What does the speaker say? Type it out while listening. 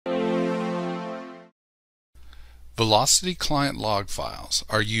Velocity client log files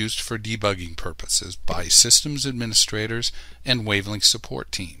are used for debugging purposes by systems administrators and Wavelink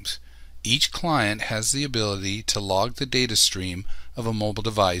support teams. Each client has the ability to log the data stream of a mobile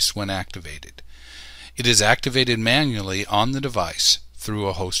device when activated. It is activated manually on the device through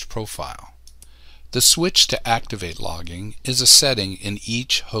a host profile. The switch to activate logging is a setting in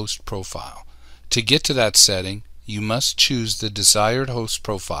each host profile. To get to that setting, you must choose the desired host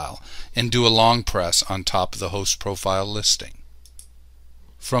profile and do a long press on top of the host profile listing.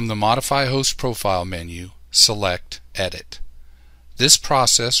 From the Modify Host Profile menu, select Edit. This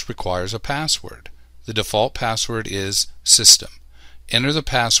process requires a password. The default password is System. Enter the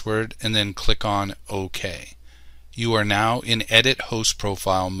password and then click on OK. You are now in Edit Host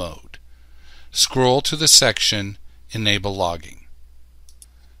Profile mode. Scroll to the section Enable Logging.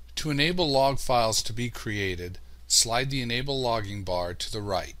 To enable log files to be created, slide the Enable Logging bar to the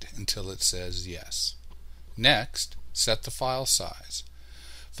right until it says Yes. Next, set the file size.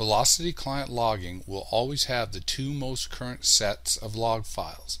 Velocity Client Logging will always have the two most current sets of log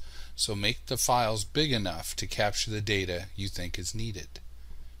files, so make the files big enough to capture the data you think is needed.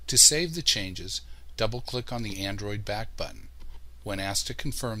 To save the changes, double-click on the Android back button. When asked to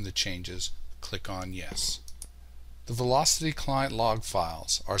confirm the changes, click on Yes. The Velocity Client log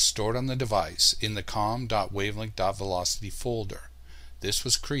files are stored on the device in the com.wavelink.velocity folder. This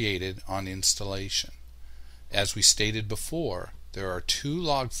was created on installation. As we stated before, there are two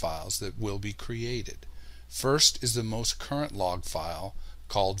log files that will be created. First is the most current log file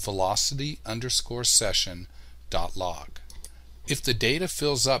called velocity_session.log. If the data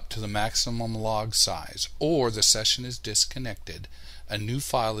fills up to the maximum log size or the session is disconnected, a new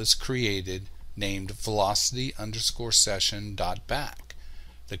file is created named velocity_session.back.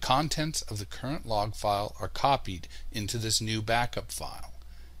 The contents of the current log file are copied into this new backup file.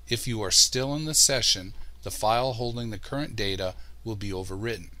 If you are still in the session, the file holding the current data will be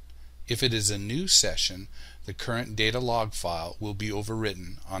overwritten. If it is a new session, the current data log file will be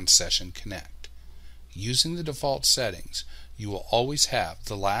overwritten on Session Connect. Using the default settings, you will always have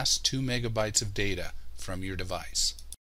the last 2 megabytes of data from your device.